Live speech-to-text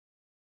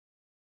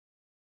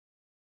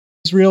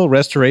Israel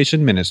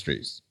Restoration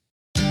Ministries.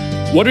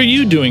 What are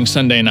you doing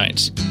Sunday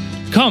nights?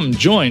 Come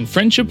join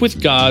Friendship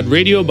with God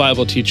radio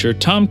Bible teacher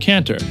Tom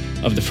Cantor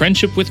of the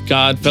Friendship with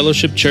God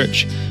Fellowship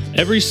Church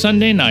every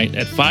Sunday night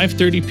at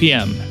 5:30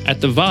 p.m.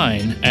 at The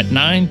Vine at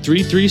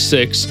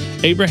 9336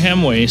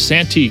 Abraham Way,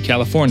 Santee,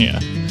 California.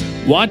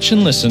 Watch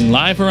and listen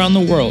live around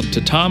the world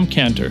to Tom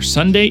Cantor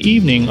Sunday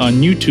evening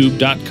on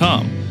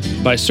YouTube.com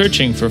by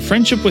searching for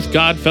Friendship with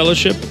God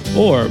Fellowship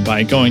or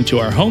by going to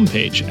our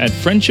homepage at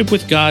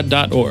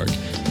friendshipwithgod.org.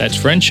 That's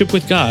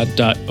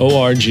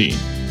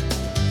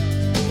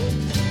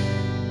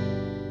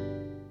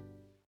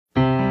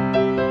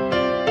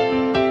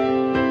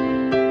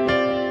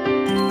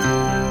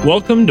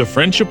Welcome to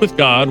Friendship with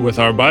God with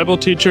our Bible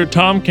teacher,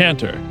 Tom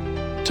Cantor.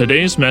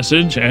 Today's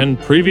message and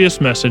previous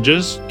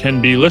messages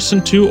can be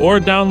listened to or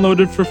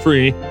downloaded for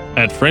free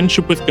at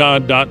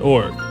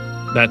friendshipwithgod.org.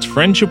 That's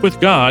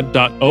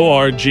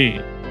friendshipwithgod.org.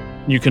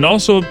 You can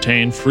also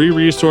obtain free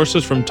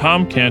resources from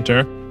Tom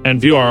Cantor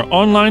and view our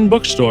online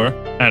bookstore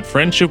at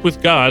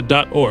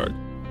friendshipwithgod.org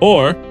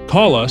or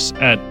call us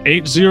at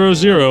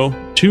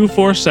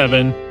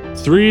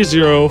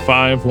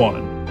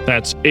 800-247-3051.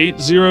 That's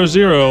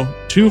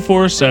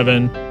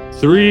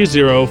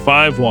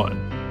 800-247-3051.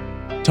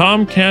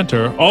 Tom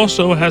Cantor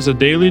also has a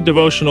daily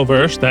devotional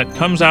verse that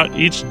comes out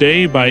each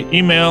day by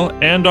email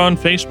and on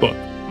Facebook.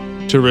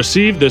 To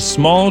receive this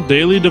small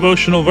daily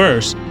devotional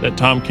verse that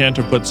Tom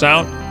Cantor puts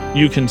out,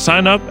 you can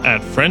sign up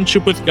at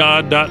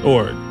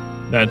friendshipwithgod.org.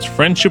 That's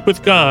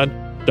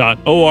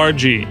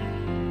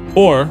friendshipwithgod.org.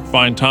 Or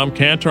find Tom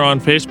Cantor on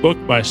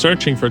Facebook by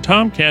searching for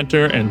Tom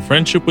Cantor and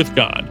Friendship with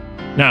God.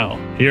 Now,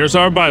 here's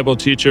our Bible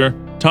teacher,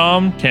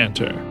 Tom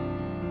Cantor.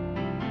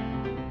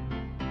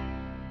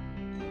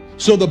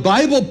 So the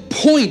Bible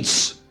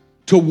points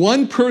to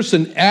one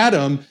person,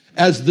 Adam,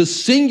 as the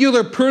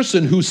singular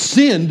person who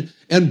sinned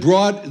and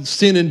brought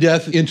sin and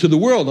death into the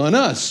world on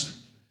us.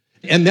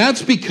 And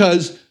that's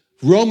because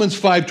Romans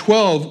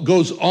 5:12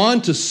 goes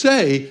on to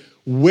say,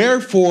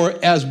 wherefore,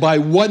 as by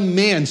one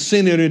man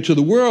sin entered into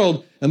the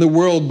world, and the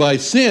world by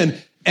sin,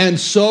 and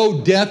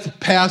so death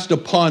passed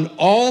upon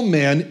all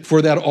men,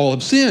 for that all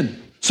have sinned.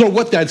 So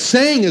what that's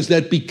saying is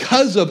that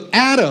because of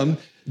Adam,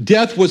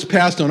 death was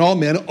passed on all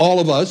men, all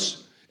of us,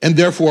 and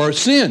therefore our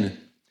sin.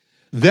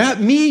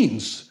 That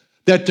means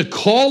that to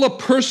call a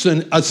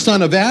person a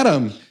son of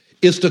Adam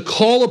is to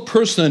call a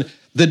person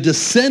the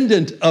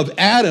descendant of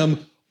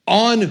Adam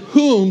on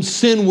whom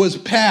sin was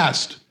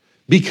passed.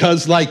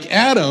 Because like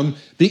Adam,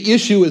 the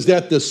issue is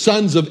that the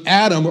sons of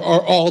Adam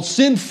are all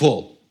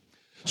sinful.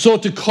 So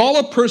to call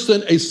a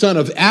person a son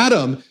of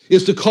Adam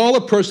is to call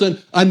a person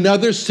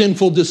another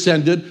sinful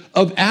descendant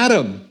of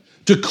Adam.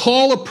 To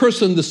call a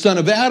person the son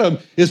of Adam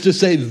is to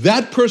say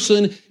that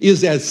person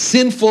is as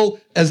sinful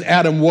as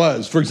Adam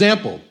was. For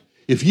example,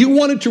 if you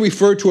wanted to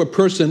refer to a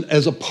person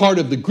as a part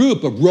of the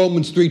group of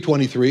Romans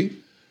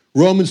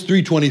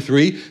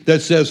 3:23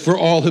 that says, for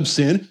all have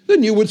sinned,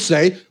 then you would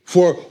say,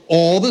 for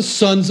all the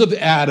sons of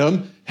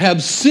Adam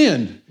have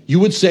sinned. You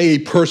would say a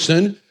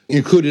person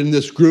included in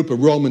this group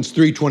of Romans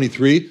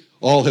 3:23,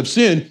 all have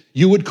sinned,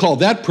 you would call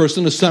that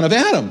person a son of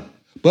Adam.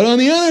 But on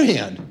the other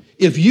hand,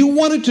 if you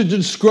wanted to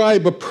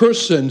describe a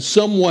person,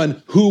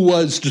 someone who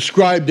was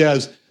described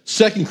as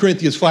 2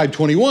 Corinthians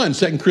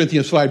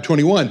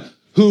 5:21,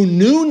 who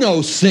knew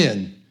no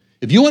sin,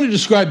 if you wanted to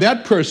describe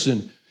that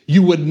person,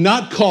 you would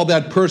not call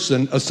that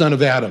person a son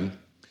of Adam.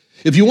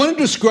 If you want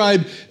to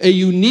describe a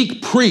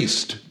unique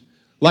priest,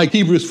 like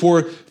Hebrews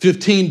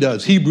 4:15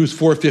 does, Hebrews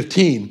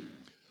 4:15,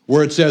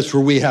 where it says, for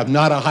we have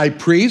not a high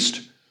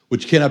priest,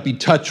 which cannot be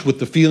touched with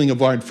the feeling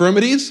of our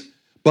infirmities,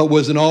 but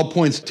was in all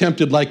points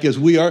tempted like as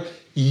we are,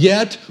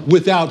 yet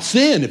without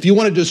sin. If you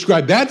want to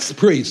describe that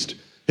priest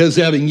as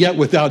having yet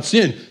without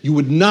sin, you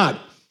would not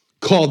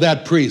call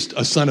that priest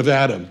a son of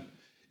Adam.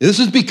 This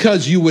is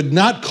because you would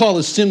not call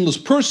a sinless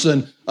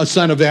person a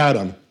son of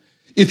Adam.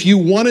 If you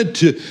wanted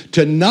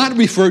to not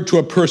refer to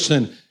a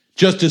person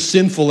just as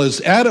sinful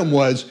as Adam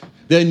was,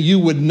 then you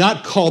would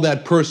not call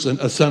that person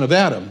a son of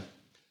Adam.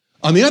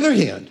 On the other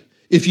hand,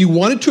 if you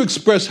wanted to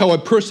express how a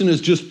person is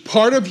just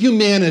part of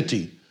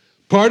humanity,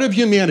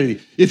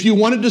 if you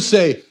wanted to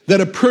say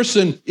that a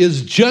person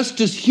is just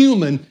as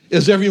human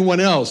as everyone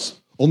else,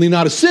 only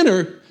not a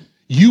sinner,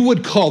 you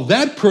would call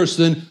that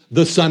person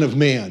the Son of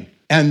Man.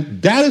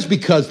 And that is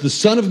because the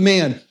Son of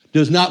Man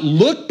does not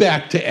look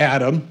back to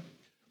Adam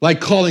like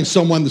calling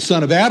someone the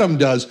son of Adam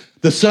does.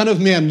 The Son of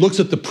Man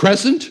looks at the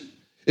present.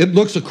 It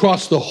looks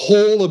across the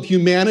whole of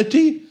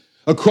humanity,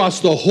 across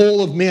the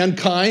whole of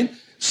mankind.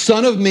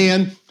 Son of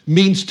Man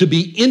means to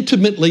be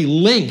intimately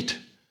linked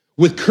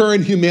with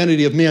current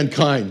humanity of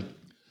mankind.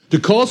 To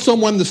call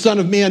someone the Son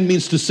of Man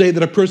means to say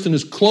that a person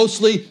is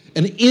closely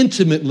and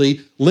intimately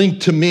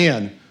linked to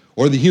man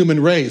or the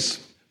human race.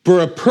 For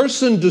a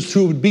person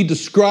who would be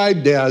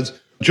described as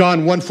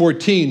John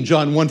 1:14,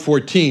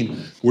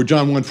 where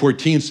John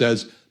 1:14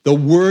 says, the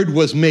Word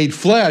was made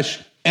flesh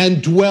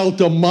and dwelt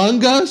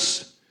among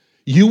us,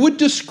 you would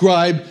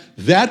describe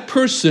that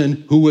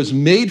person who was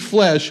made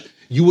flesh,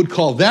 you would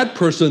call that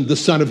person the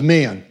Son of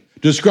Man.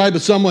 To describe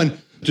someone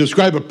to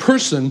describe a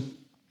person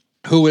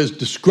who is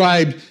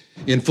described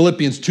in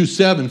Philippians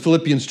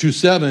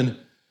 2:7,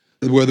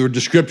 where the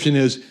description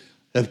is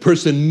that the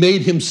person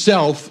made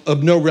himself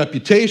of no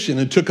reputation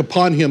and took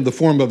upon him the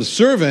form of a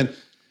servant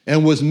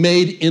and was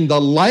made in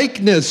the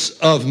likeness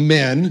of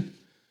men.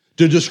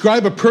 To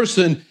describe a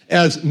person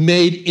as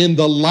made in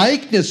the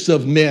likeness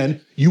of men,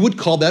 you would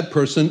call that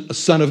person a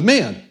son of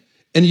man.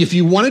 And if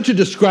you wanted to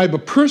describe a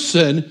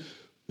person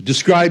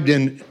described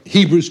in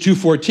Hebrews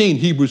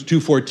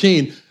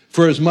 2:14,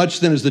 for as much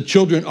then as the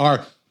children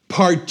are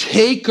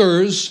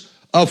partakers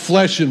of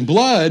flesh and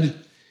blood,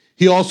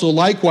 he also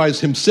likewise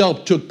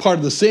himself took part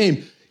of the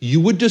same. You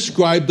would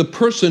describe the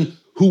person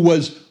who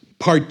was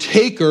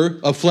partaker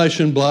of flesh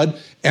and blood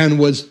and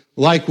was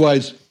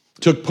likewise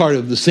took part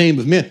of the same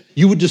of men.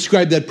 You would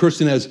describe that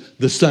person as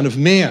the Son of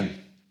Man.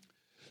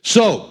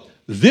 So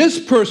this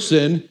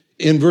person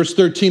in verse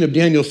 13 of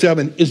Daniel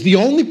 7 is the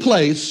only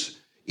place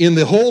in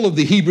the whole of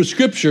the Hebrew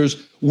Scriptures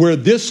where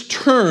this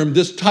term,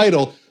 this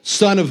title,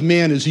 Son of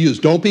Man, is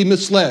used. Don't be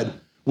misled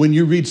when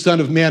you read Son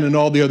of Man in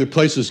all the other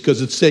places,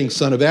 because it's saying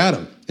Son of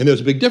Adam, and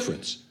there's a big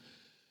difference.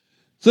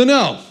 So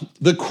now,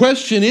 the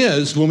question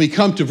is, when we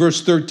come to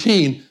verse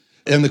 13,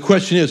 and the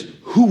question is,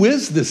 who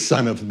is this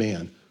Son of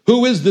Man?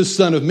 Who is this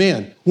Son of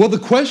Man? Well, the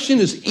question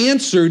is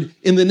answered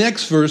in the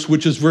next verse,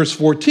 which is verse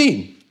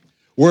 14,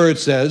 where it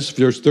says,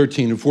 verse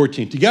 13 and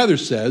 14 together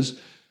says,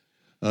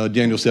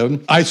 Daniel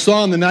 7, I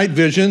saw in the night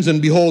visions,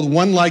 and behold,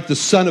 one like the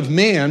Son of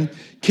Man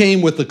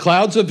came with the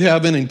clouds of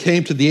heaven and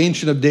came to the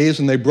Ancient of Days,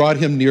 and they brought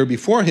him near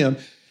before him.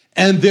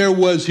 And there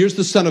was, here's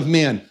the Son of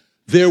Man,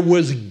 there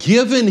was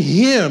given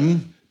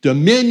him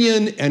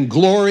dominion and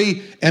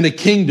glory and a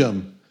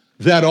kingdom,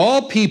 that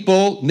all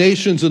people,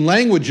 nations, and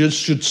languages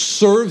should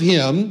serve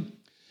him,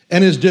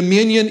 and his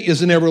dominion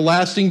is an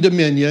everlasting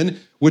dominion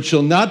which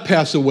shall not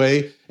pass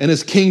away, and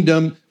his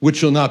kingdom which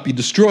shall not be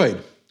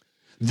destroyed.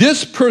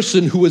 This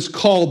person who is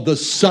called the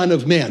Son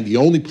of Man, the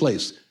only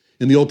place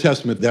in the Old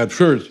Testament that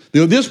occurs,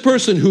 this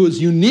person who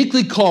is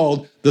uniquely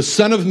called the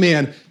Son of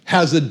Man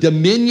has a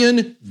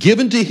dominion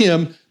given to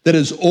him that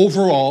is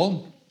over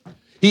all.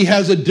 He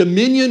has a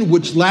dominion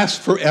which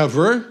lasts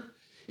forever,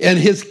 and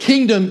his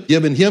kingdom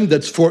given him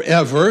that's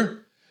forever.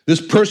 This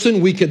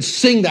person we could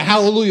sing the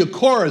Hallelujah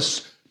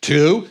chorus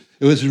to.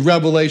 It was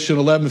Revelation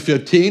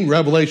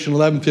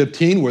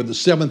 11:15, where the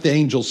seventh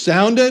angel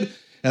sounded,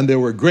 and there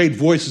were great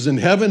voices in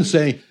heaven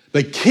saying,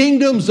 the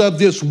kingdoms of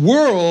this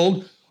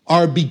world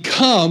are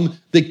become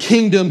the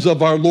kingdoms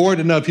of our Lord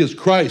and of his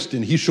Christ,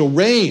 and he shall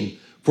reign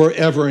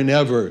forever and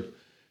ever.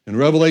 In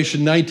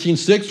Revelation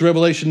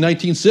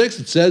 19:6,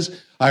 it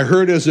says, I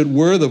heard as it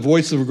were the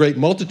voice of a great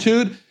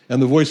multitude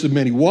and the voice of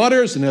many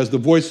waters, and as the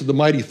voice of the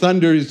mighty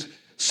thunders,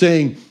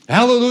 saying,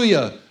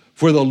 Hallelujah,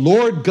 for the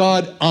Lord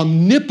God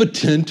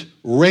omnipotent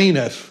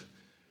reigneth.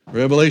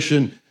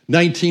 Revelation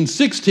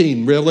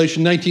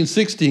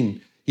 19:16,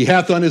 he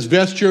hath on his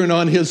vesture and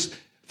on his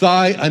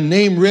thigh a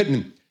name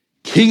written,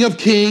 King of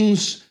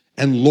Kings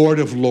and Lord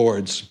of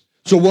Lords.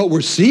 So what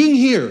we're seeing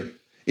here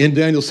in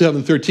Daniel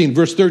 7:13,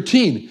 verse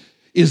 13,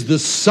 is the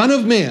Son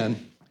of Man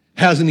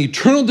has an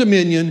eternal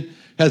dominion,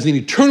 has an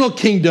eternal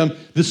kingdom.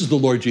 This is the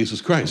Lord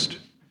Jesus Christ.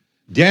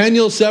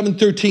 Daniel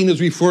 7:13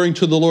 is referring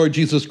to the Lord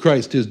Jesus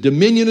Christ. His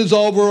dominion is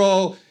over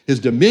all. His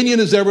dominion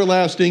is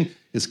everlasting.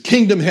 His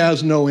kingdom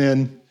has no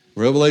end.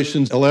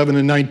 Revelation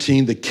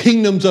 11:19, the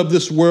kingdoms of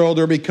this world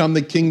are become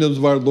the kingdoms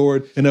of our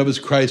Lord and of his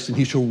Christ, and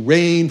he shall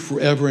reign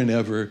forever and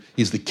ever.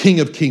 He's the King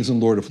of kings and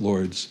Lord of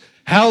lords.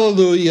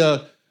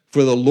 Hallelujah,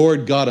 for the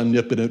Lord God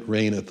omnipotent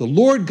reigneth. The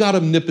Lord God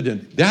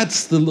omnipotent,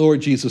 that's the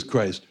Lord Jesus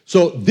Christ.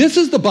 So this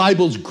is the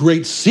Bible's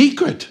great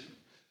secret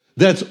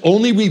that's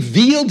only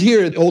revealed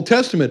here in the Old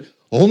Testament,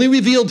 only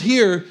revealed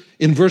here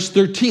in verse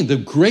 13. The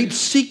great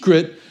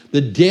secret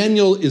that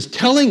Daniel is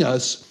telling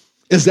us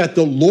is that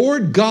the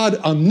Lord God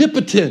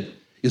omnipotent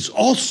is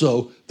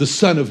also the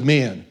Son of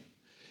Man.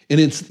 And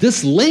it's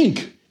this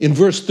link in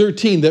verse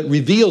 13 that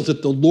reveals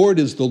that the Lord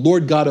is the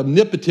Lord God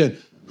omnipotent,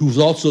 who's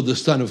also the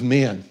Son of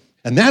Man.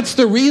 And that's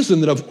the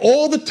reason that of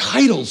all the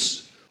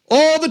titles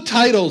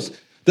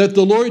that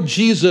the Lord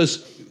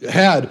Jesus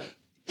had,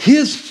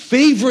 his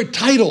favorite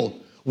title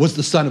was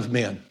the Son of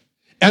Man.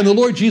 And the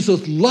Lord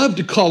Jesus loved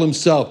to call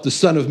himself the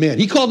Son of Man.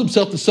 He called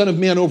himself the Son of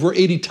Man over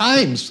 80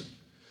 times,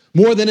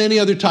 more than any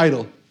other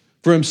title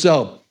for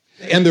himself.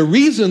 And the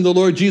reason the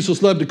Lord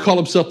Jesus loved to call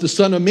himself the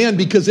Son of Man,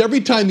 because every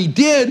time he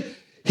did,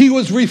 he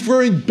was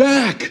referring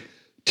back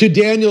to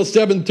Daniel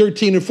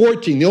 7:13 and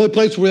 14, the only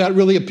place where that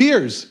really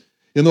appears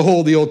in the whole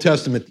of the Old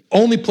Testament. The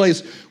only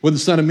place where the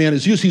Son of Man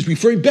is used, he's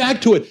referring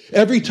back to it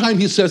every time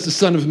he says the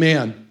Son of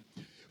Man.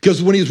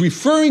 Because when he's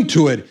referring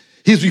to it,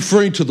 he's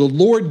referring to the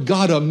Lord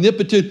God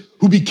omnipotent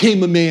who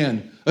became a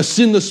man, a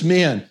sinless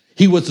man.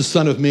 He was the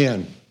Son of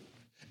Man.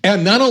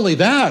 And not only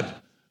that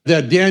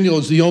Daniel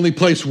is the only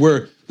place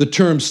where the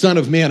term Son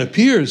of Man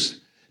appears.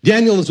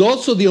 Daniel is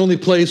also the only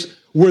place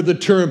where the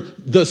term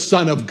the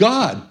Son of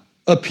God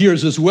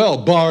appears as well,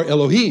 Bar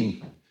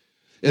Elohim.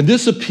 And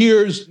this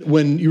appears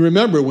when, you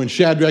remember, when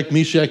Shadrach,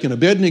 Meshach, and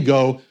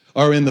Abednego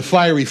are in the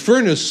fiery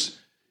furnace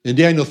In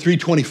Daniel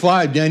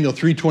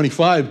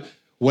 3:25,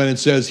 when it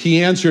says,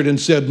 he answered and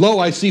said, lo,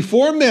 I see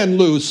 4 men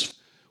loose,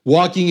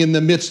 walking in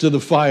the midst of the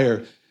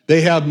fire.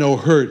 They have no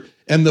hurt.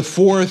 And the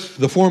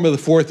form of the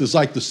fourth is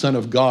like the Son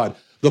of God.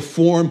 The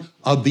form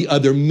of the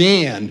other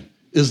man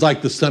is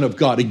like the Son of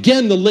God.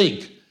 Again, the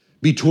link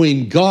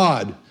between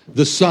God,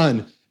 the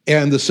Son,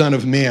 and the Son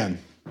of Man.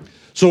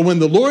 So when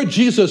the Lord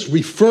Jesus was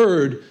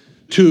referred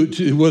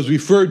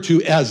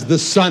to as the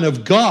Son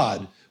of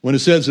God, when it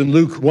says in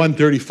Luke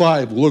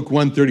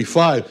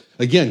 1:35,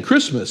 again,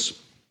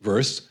 Christmas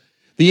verse,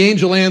 the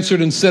angel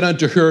answered and said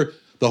unto her,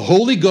 the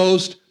Holy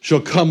Ghost shall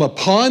come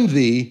upon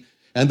thee,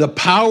 and the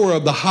power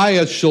of the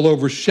highest shall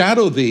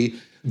overshadow thee.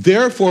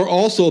 Therefore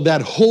also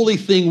that holy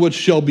thing which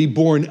shall be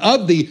born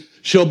of thee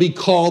shall be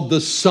called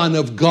the Son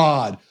of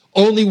God.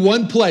 Only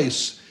one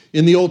place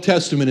in the Old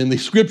Testament, in the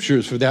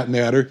scriptures for that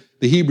matter,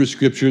 the Hebrew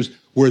scriptures,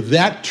 where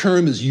that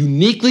term is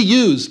uniquely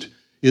used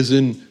is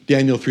in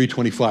Daniel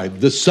 3:25,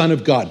 the Son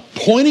of God,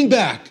 pointing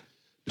back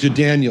to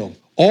Daniel,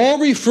 all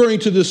referring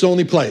to this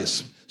only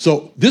place.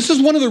 So this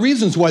is one of the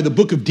reasons why the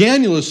book of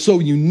Daniel is so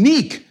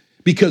unique,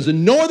 because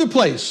in no other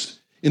place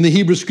in the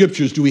Hebrew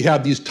scriptures do we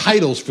have these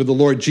titles for the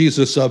Lord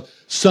Jesus of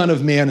Son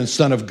of Man and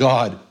Son of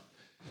God.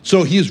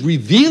 So he is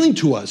revealing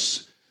to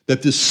us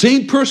that the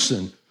same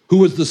person who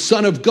was the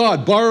Son of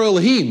God, Bar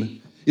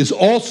Elohim, is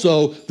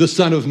also the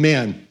Son of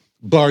Man,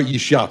 Bar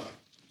Yishah.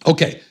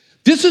 Okay,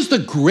 this is the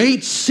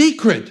great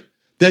secret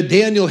that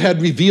Daniel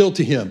had revealed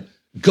to him.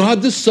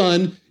 God the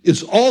Son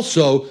is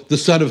also the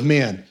Son of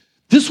Man.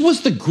 This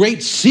was the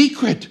great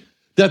secret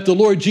that the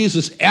Lord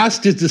Jesus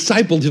asked his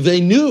disciples if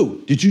they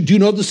knew. Do you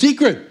know the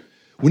secret?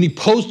 When he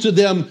posed to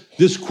them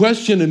this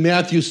question in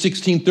Matthew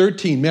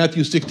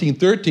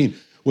 16:13,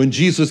 when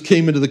Jesus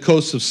came into the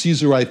coast of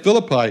Caesarea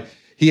Philippi,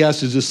 he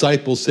asked his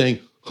disciples saying,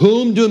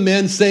 whom do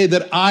men say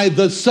that I,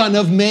 the Son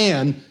of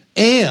Man,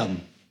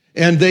 am?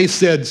 And they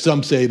said,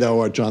 some say thou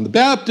art John the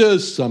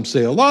Baptist, some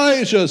say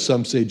Elijah,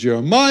 some say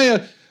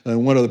Jeremiah,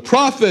 and one of the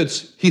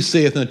prophets. He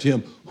saith unto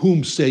him,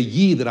 whom say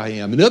ye that I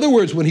am? In other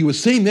words, when he was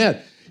saying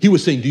that, he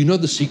was saying, do you know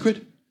the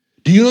secret?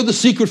 Do you know the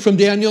secret from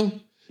Daniel?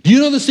 Do you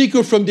know the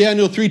secret from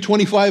Daniel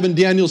 3:25 and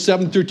Daniel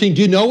 7:13?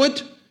 Do you know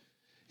it?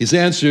 His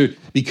answer,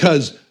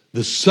 because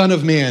the Son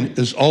of Man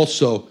is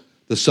also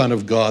the Son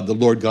of God, the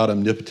Lord God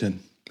omnipotent.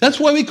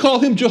 That's why we call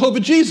him Jehovah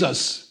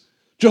Jesus.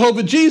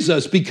 Jehovah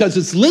Jesus, because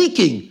it's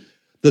linking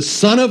the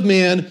Son of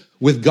Man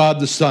with God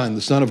the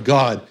Son of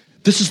God.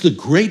 This is the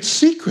great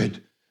secret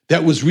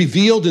that was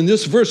revealed in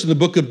this verse in the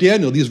book of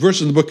Daniel, these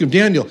verses in the book of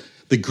Daniel.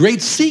 The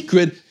great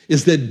secret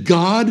is that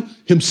God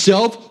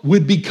himself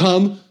would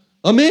become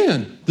a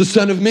man, the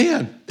Son of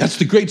Man. That's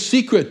the great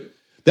secret.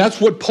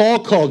 That's what Paul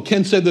called.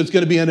 Ken said there's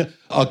going to be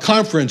a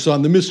conference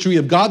on the mystery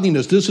of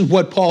godliness. This is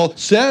what Paul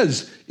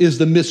says is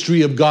the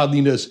mystery of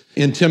godliness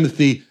in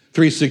Timothy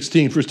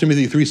 3:16, 1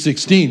 Timothy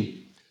 3:16.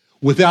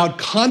 Without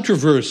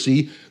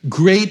controversy,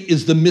 great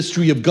is the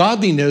mystery of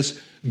godliness.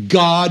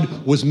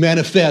 God was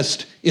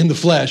manifest in the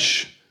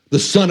flesh. The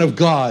Son of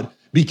God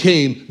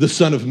became the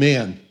Son of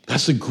Man.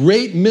 That's a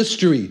great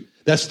mystery.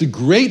 That's the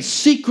great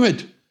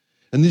secret.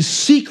 And these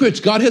secrets,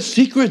 God has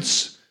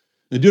secrets.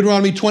 In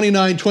Deuteronomy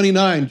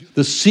 29:29,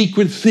 the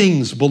secret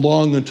things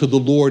belong unto the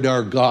Lord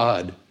our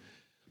God.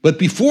 But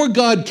before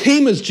God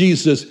came as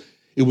Jesus,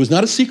 it was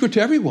not a secret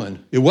to everyone.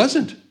 It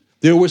wasn't.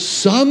 There were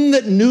some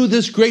that knew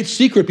this great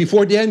secret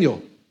before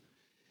Daniel.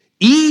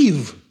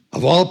 Eve,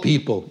 of all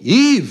people,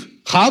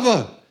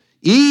 Chava,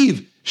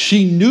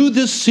 she knew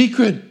this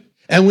secret.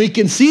 And we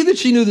can see that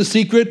she knew the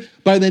secret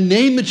by the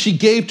name that she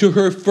gave to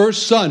her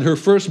first son, her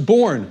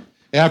firstborn,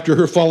 after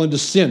her fall into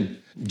sin.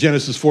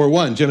 Genesis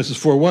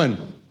 4:1.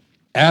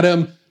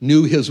 Adam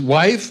knew his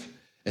wife,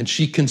 and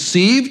she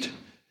conceived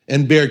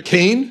and bare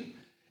Cain,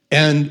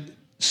 and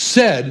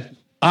said,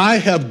 I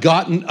have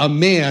gotten a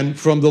man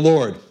from the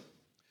Lord.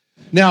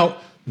 Now,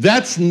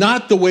 that's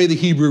not the way the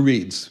Hebrew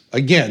reads.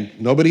 Again,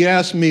 nobody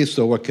asked me,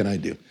 so what can I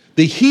do?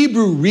 The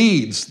Hebrew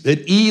reads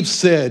that Eve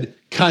said,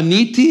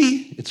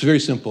 Kaniti, it's very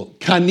simple,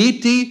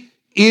 Kaniti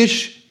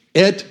ish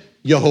et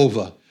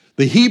Yehovah.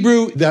 The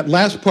Hebrew, that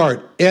last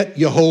part, et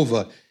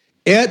Yehovah.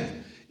 Et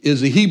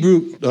is a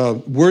Hebrew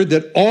word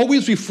that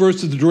always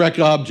refers to the direct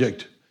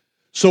object.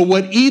 So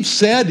what Eve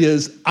said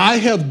is, I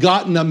have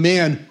gotten a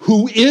man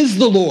who is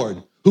the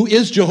Lord, who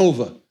is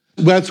Jehovah.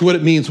 That's what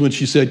it means when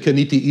she said,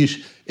 Kaniti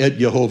ish et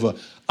Yehovah.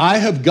 I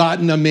have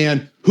gotten a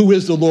man who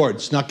is the Lord.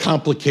 It's not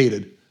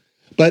complicated.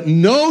 But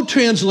no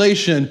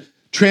translation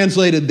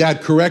translated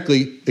that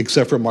correctly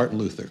except for Martin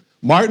Luther.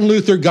 Martin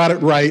Luther got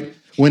it right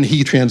when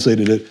he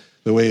translated it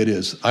the way it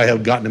is. I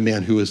have gotten a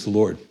man who is the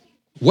Lord.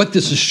 What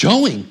this is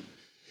showing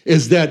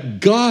is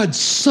that God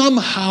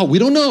somehow, we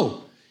don't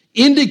know,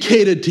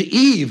 indicated to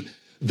Eve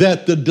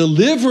that the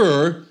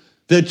deliverer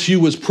that she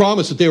was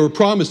promised, that they were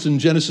promised in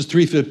Genesis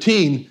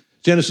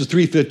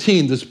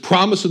 3:15, this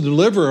promise of the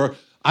deliverer,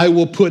 I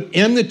will put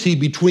enmity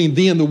between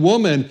thee and the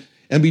woman,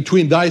 and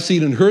between thy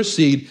seed and her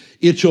seed.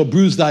 It shall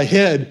bruise thy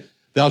head,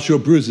 thou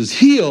shalt bruise his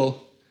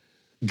heel.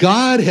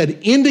 God had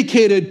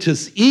indicated to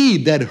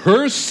Eve that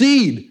her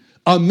seed,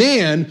 A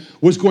man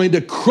was going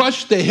to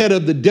crush the head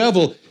of the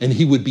devil, and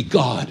he would be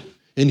God.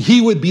 And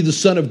he would be the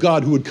Son of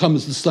God who would come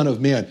as the Son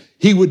of Man.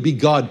 He would be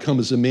God come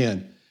as a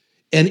man.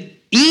 And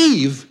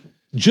Eve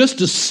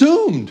just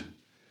assumed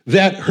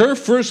that her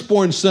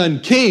firstborn son,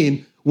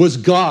 Cain, was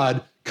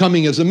God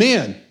coming as a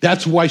man.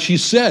 That's why she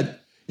said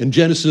in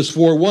Genesis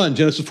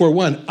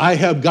 4:1, I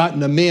have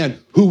gotten a man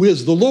who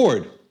is the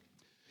Lord.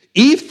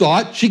 Eve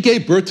thought she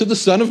gave birth to the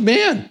Son of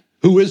Man,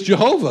 who is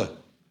Jehovah.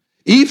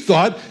 Eve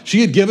thought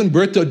she had given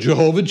birth to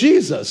Jehovah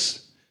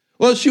Jesus.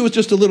 Well, she was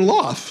just a little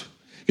off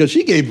because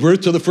she gave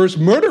birth to the first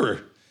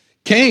murderer,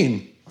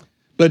 Cain.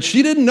 But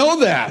she didn't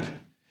know that.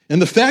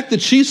 And the fact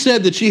that she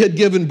said that she had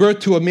given birth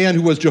to a man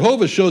who was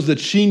Jehovah shows that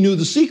she knew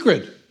the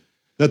secret,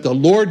 that the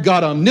Lord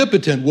God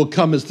omnipotent will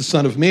come as the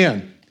Son of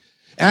Man.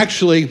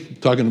 Actually,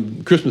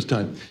 talking Christmas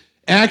time,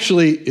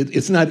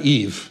 it's not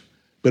Eve,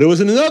 but it was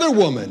another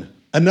woman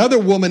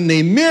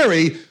named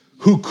Mary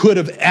who could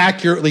have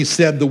accurately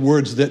said the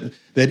words that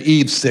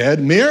Eve said.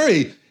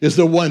 Mary is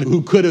the one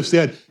who could have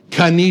said,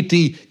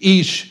 Kaniti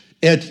ish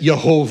et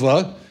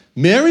Yehovah.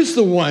 Mary's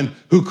the one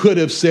who could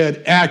have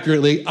said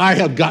accurately, I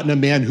have gotten a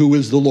man who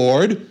is the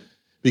Lord.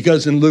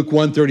 Because in Luke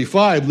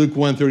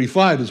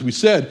 1:35, as we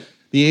said,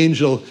 the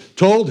angel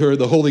told her,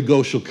 the Holy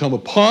Ghost shall come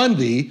upon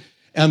thee,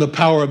 and the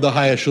power of the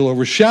highest shall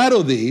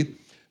overshadow thee.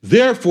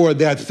 Therefore,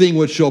 that thing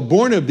which shall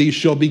born of thee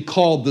shall be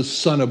called the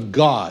Son of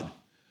God.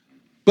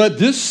 But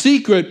this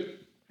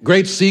secret,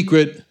 great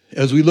secret,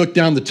 as we look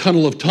down the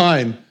tunnel of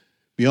time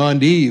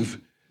beyond Eve,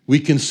 we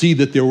can see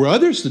that there were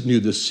others that knew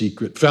this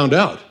secret, found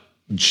out.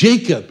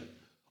 Jacob,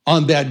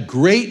 on that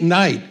great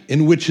night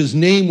in which his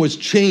name was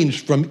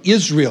changed from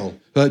Israel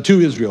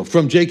to Israel,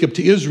 from Jacob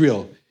to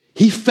Israel,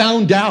 he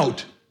found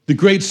out the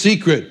great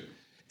secret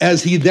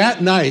as he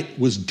that night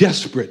was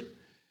desperate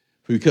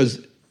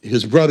because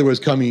his brother was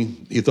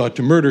coming, he thought,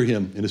 to murder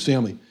him and his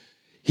family.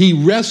 He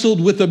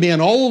wrestled with a man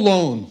all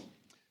alone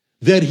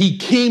that he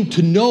came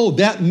to know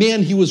that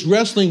man he was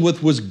wrestling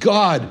with was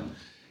God.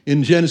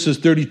 In Genesis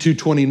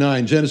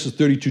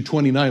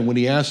 32:29, when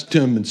he asked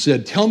him and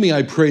said, tell me,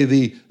 I pray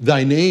thee,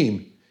 thy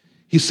name.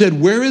 He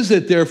said, where is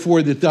it,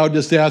 therefore, that thou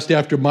dost ask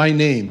after my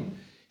name?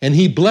 And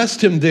he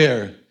blessed him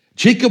there.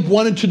 Jacob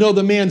wanted to know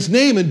the man's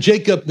name, and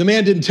the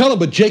man didn't tell him,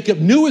 but Jacob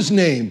knew his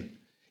name.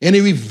 And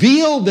he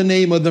revealed the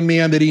name of the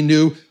man that he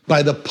knew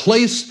by the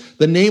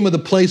name of the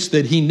place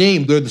that he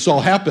named where this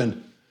all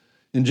happened.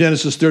 In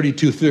Genesis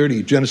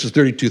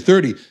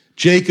 32:30,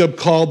 Jacob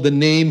called the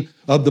name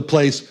of the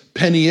place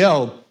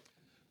Peniel,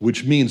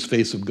 which means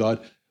face of God.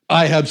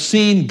 I have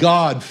seen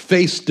God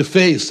face to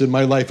face, and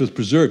my life is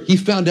preserved. He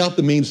found out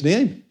the man's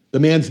name. The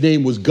man's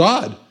name was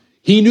God.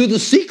 He knew the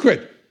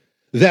secret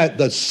that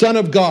the Son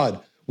of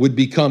God would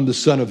become the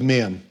Son of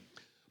Man.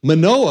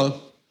 Manoah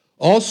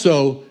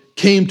also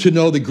came to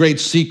know the great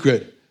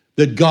secret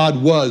that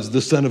God was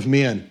the Son of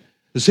Man.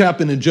 This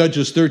happened in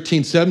Judges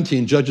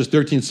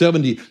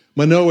 13:17.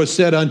 Manoah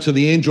said unto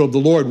the angel of the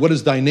Lord, what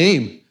is thy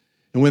name?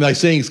 And when thy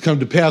sayings come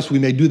to pass, we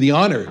may do thee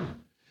honor.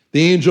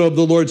 The angel of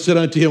the Lord said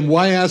unto him,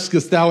 why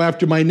askest thou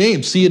after my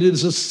name? See, it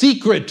is a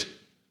secret.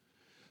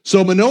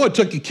 So Manoah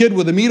took a kid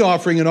with a meat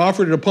offering and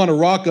offered it upon a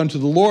rock unto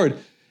the Lord.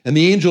 And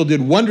the angel did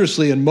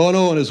wondrously, and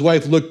Manoah and his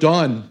wife looked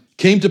on.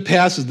 Came to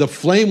pass as the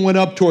flame went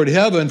up toward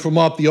heaven from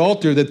off the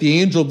altar, that the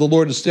angel of the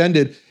Lord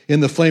ascended in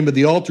the flame of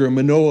the altar. And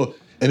Manoah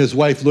and his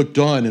wife looked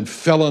on and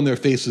fell on their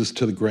faces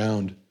to the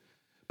ground.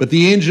 But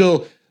the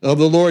angel of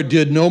the Lord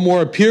did no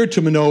more appear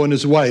to Manoah and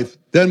his wife.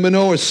 Then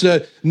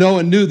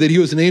Noah knew that he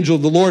was an angel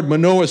of the Lord.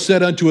 Manoah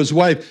said unto his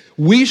wife,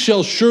 we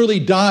shall surely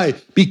die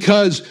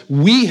because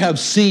we have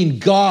seen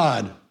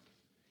God.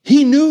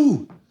 He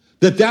knew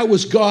that that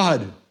was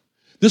God.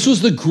 This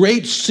was the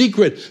great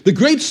secret. The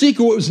great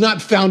secret was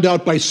not found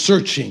out by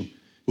searching. It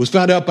was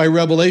found out by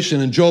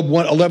revelation. In Job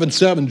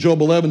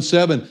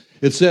 11:7,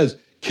 it says,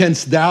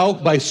 canst thou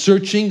by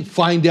searching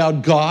find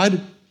out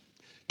God?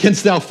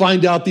 Canst thou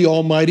find out the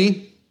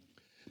Almighty?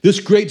 This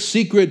great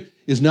secret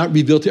is not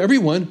revealed to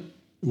everyone.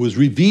 It was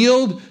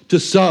revealed to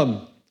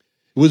some.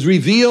 It was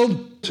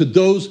revealed to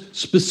those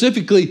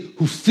specifically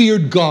who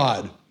feared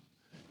God.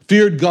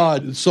 Feared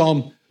God.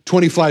 Psalm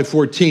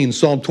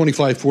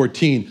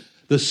 25:14.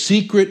 The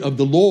secret of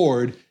the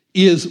Lord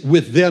is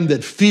with them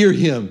that fear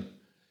him,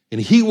 and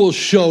he will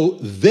show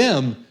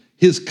them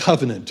his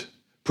covenant.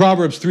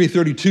 Proverbs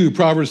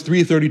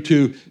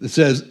 3:32, it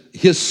says,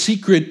 his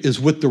secret is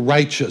with the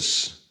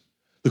righteous.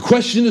 The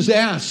question is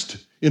asked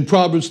in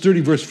Proverbs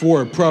 30, verse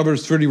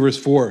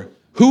 4.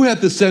 Who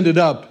hath ascended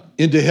up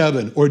into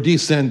heaven, or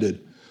descended?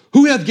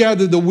 Who hath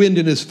gathered the wind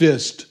in his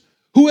fist?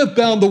 Who hath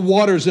bound the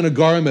waters in a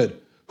garment?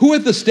 Who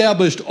hath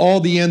established all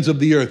the ends of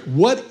the earth?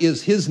 What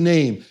is his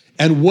name,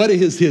 and what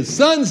is his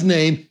son's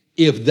name,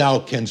 if thou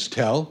canst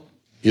tell?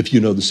 If you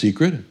know the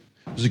secret.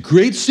 It was a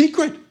great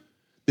secret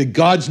that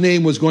God's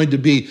name was going to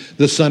be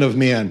the Son of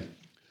Man.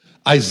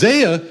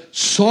 Isaiah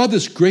saw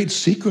this great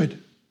secret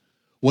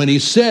when he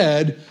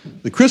said,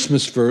 the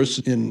Christmas verse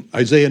in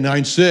Isaiah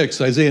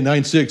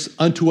 9:6,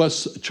 unto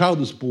us a child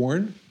is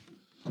born,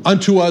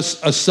 unto us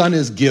a son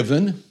is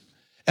given,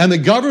 And the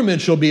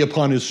government shall be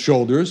upon his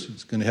shoulders.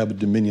 He's going to have a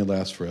dominion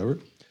last forever.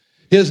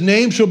 His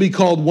name shall be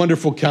called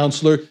Wonderful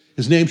Counselor.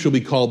 His name shall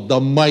be called the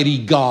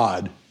Mighty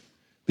God,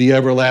 the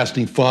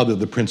Everlasting Father,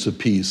 the Prince of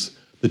Peace.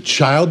 The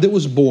child that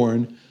was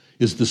born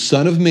is the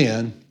Son of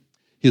Man.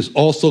 He is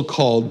also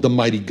called the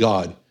Mighty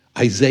God.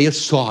 Isaiah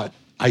saw it.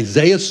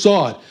 Isaiah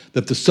saw it,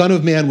 that the Son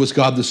of Man was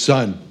God the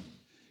Son.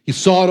 He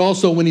saw it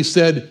also when he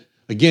said,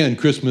 again,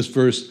 Christmas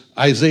verse,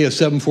 Isaiah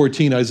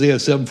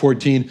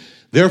 7:14,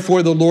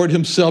 therefore the Lord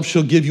himself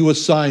shall give you a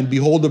sign.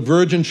 Behold, the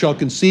virgin shall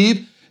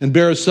conceive and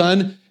bear a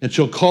son, and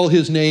shall call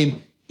his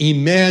name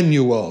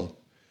Emmanuel.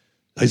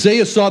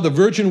 Isaiah saw the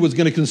virgin was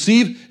going to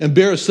conceive and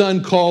bear a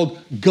son called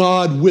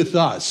God with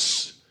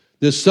us.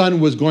 This son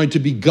was going to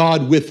be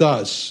God with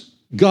us.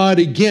 God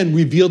again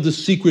revealed the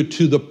secret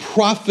to the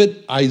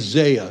prophet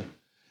Isaiah,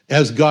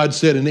 as God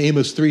said in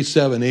Amos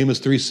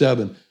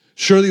 3:7,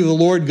 surely the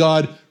Lord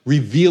God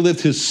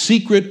revealeth his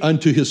secret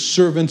unto his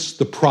servants,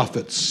 the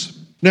prophets.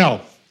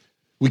 Now,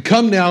 we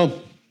come now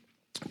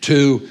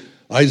to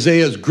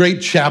Isaiah's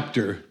great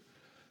chapter.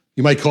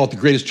 You might call it the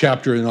greatest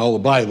chapter in all the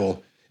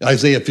Bible,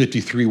 Isaiah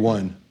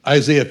 53:1.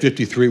 Isaiah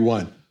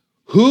 53:1.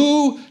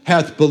 Who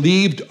hath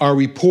believed our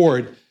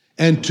report,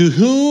 and to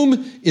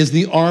whom is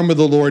the arm of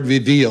the Lord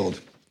revealed?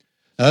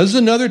 Now, this is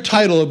another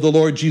title of the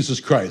Lord Jesus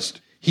Christ.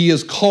 He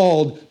is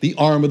called the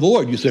arm of the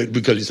Lord. You say,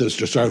 because he says,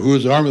 who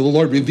is the arm of the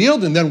Lord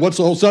revealed? And then what's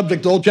the whole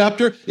subject, the whole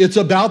chapter? It's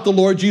about the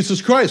Lord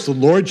Jesus Christ. The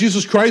Lord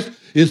Jesus Christ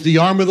is the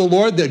arm of the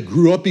Lord that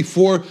grew up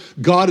before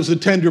God as a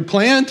tender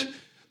plant.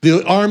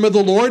 The arm of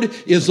the Lord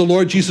is the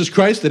Lord Jesus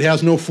Christ that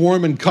has no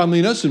form and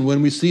comeliness, and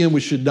when we see him,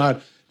 we should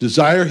not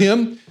desire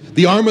him.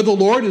 The arm of the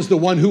Lord is the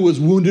one who was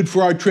wounded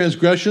for our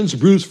transgressions,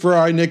 bruised for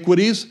our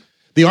iniquities.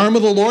 The arm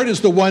of the Lord is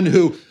the one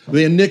who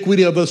the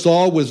iniquity of us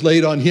all was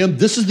laid on him.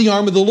 This is the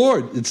arm of the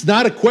Lord. It's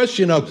not a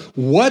question of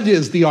what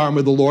is the arm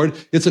of the Lord.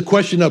 It's a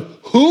question of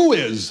who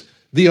is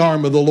the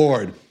arm of the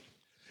Lord.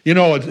 You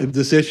know,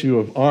 this issue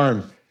of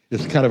arm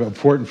is kind of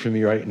important for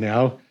me right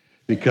now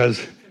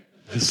because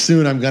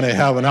soon I'm going to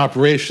have an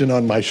operation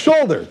on my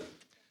shoulder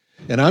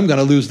and I'm going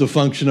to lose the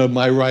function of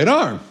my right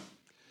arm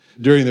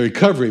during the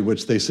recovery,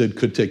 which they said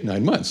could take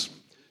 9 months.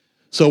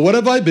 So what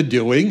have I been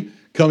doing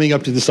coming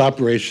up to this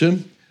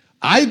operation?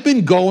 I've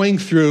been going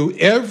through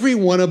every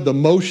one of the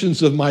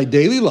motions of my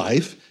daily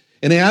life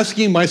and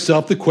asking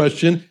myself the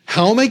question,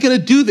 how am I going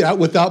to do that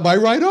without my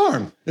right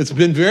arm? It's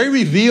been very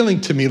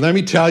revealing to me, let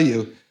me tell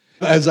you,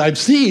 as I've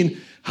seen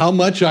how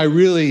much I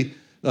really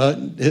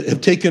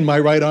have taken my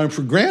right arm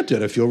for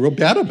granted. I feel real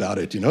bad about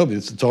it,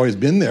 it's always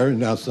been there and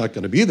now it's not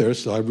going to be there.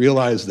 So I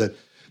realized that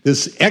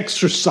this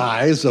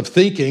exercise of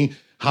thinking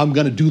how I'm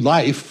going to do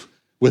life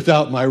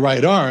without my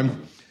right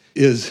arm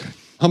is,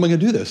 how am I going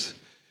to do this?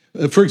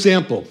 For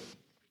example,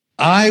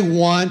 I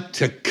want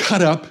to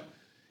cut up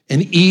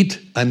and eat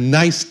a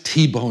nice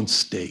T-bone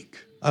steak.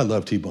 I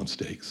love T-bone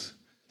steaks.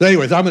 But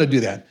anyways, I'm going to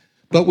do that.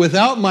 But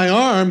without my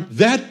arm,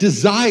 that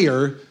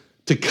desire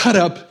to cut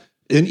up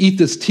and eat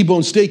this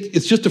T-bone steak,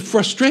 it's just a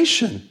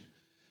frustration.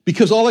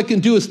 Because all I can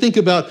do is think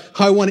about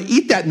how I want to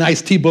eat that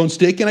nice T-bone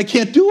steak, and I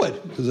can't do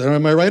it because I don't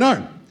have my right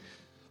arm.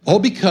 All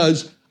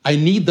because I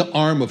need the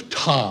arm of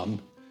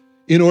Tom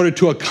in order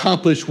to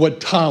accomplish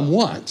what Tom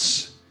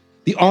wants.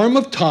 The arm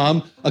of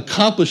Tom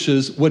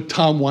accomplishes what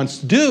Tom wants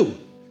to do.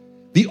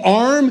 The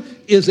arm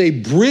is a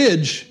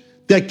bridge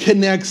that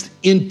connects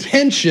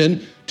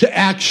intention to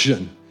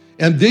action.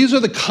 And these are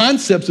the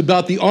concepts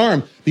about the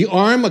arm. The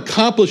arm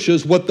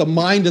accomplishes what the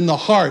mind and the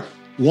heart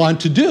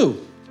want to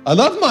do. I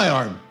love my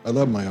arm.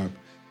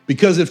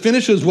 Because it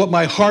finishes what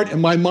my heart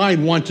and my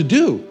mind want to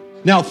do.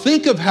 Now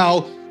think of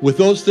how, with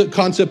those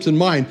concepts in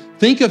mind,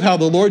 think of how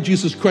the Lord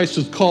Jesus Christ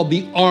is called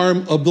the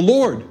arm of the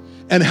Lord,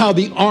 and how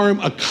the arm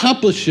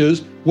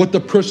accomplishes what the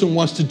person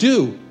wants to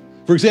do.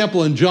 For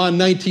example, in John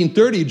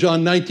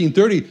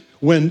 19:30,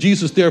 when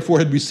Jesus therefore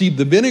had received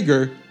the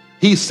vinegar,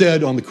 he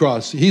said on the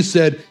cross, he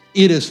said,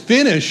 "It is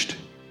finished,"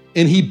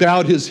 and he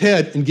bowed his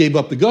head and gave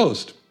up the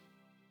ghost.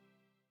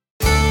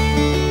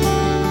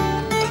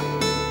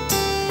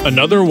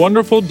 Another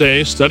wonderful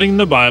day studying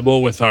the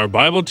Bible with our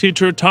Bible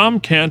teacher Tom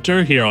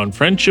Cantor here on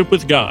Friendship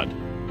with God.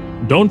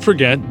 Don't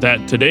forget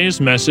that today's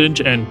message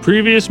and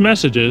previous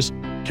messages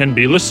can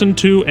be listened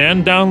to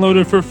and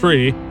downloaded for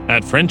free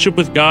at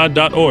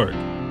friendshipwithgod.org.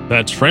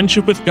 That's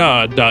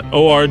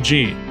friendshipwithgod.org.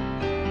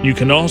 You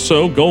can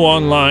also go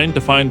online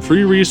to find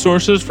free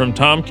resources from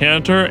Tom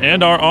Cantor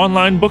and our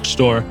online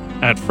bookstore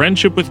at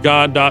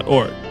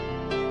friendshipwithgod.org.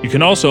 You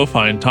can also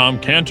find Tom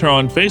Cantor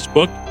on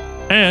Facebook,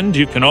 and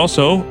you can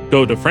also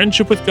go to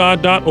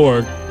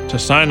friendshipwithgod.org to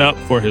sign up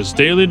for his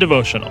daily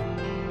devotional.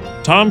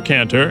 Tom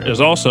Cantor is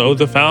also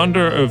the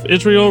founder of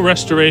Israel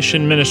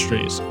Restoration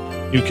Ministries.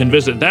 You can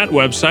visit that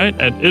website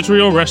at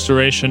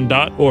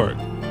israelrestoration.org.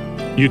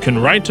 You can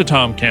write to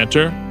Tom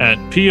Cantor at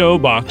P.O.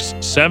 Box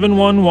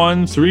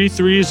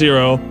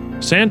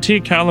 711330,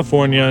 Santee,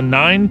 California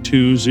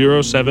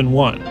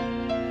 92071.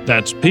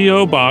 That's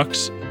P.O.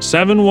 Box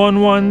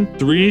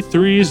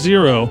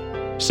 711330,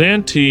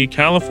 Santee,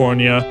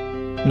 California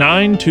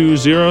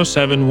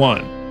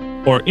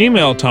 92071. Or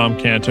email Tom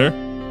Cantor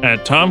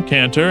at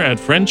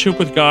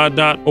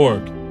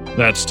tomcantor@friendshipwithgod.org.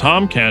 That's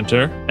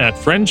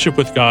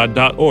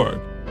tomcantor@friendshipwithgod.org.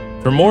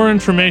 For more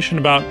information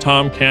about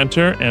Tom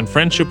Cantor and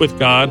Friendship with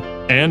God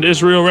and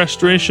Israel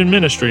Restoration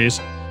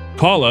Ministries,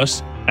 call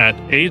us at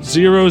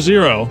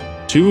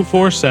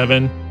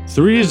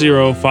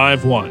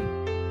 800-247-3051.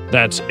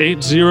 That's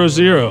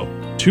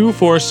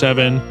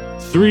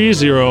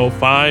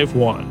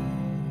 800-247-3051.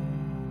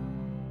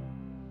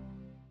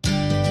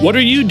 What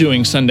are you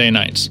doing Sunday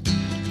nights?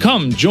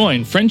 Come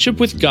join Friendship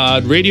with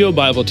God radio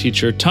Bible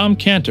teacher Tom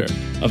Cantor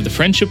of the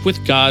Friendship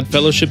with God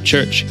Fellowship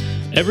Church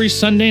every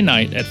Sunday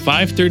night at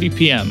 5:30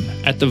 p.m.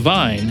 at The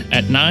Vine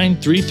at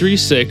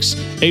 9336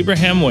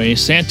 Abraham Way,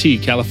 Santee,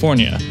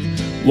 California.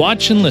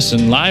 Watch and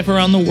listen live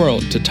around the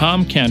world to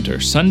Tom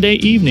Cantor Sunday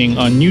evening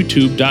on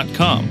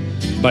YouTube.com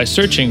by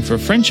searching for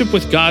Friendship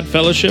with God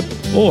Fellowship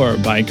or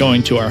by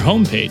going to our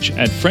homepage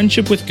at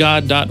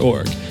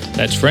friendshipwithgod.org.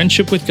 That's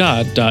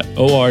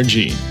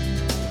friendshipwithgod.org.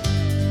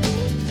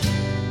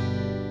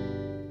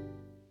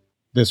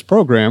 This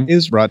program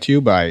is brought to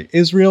you by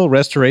Israel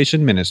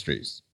Restoration Ministries.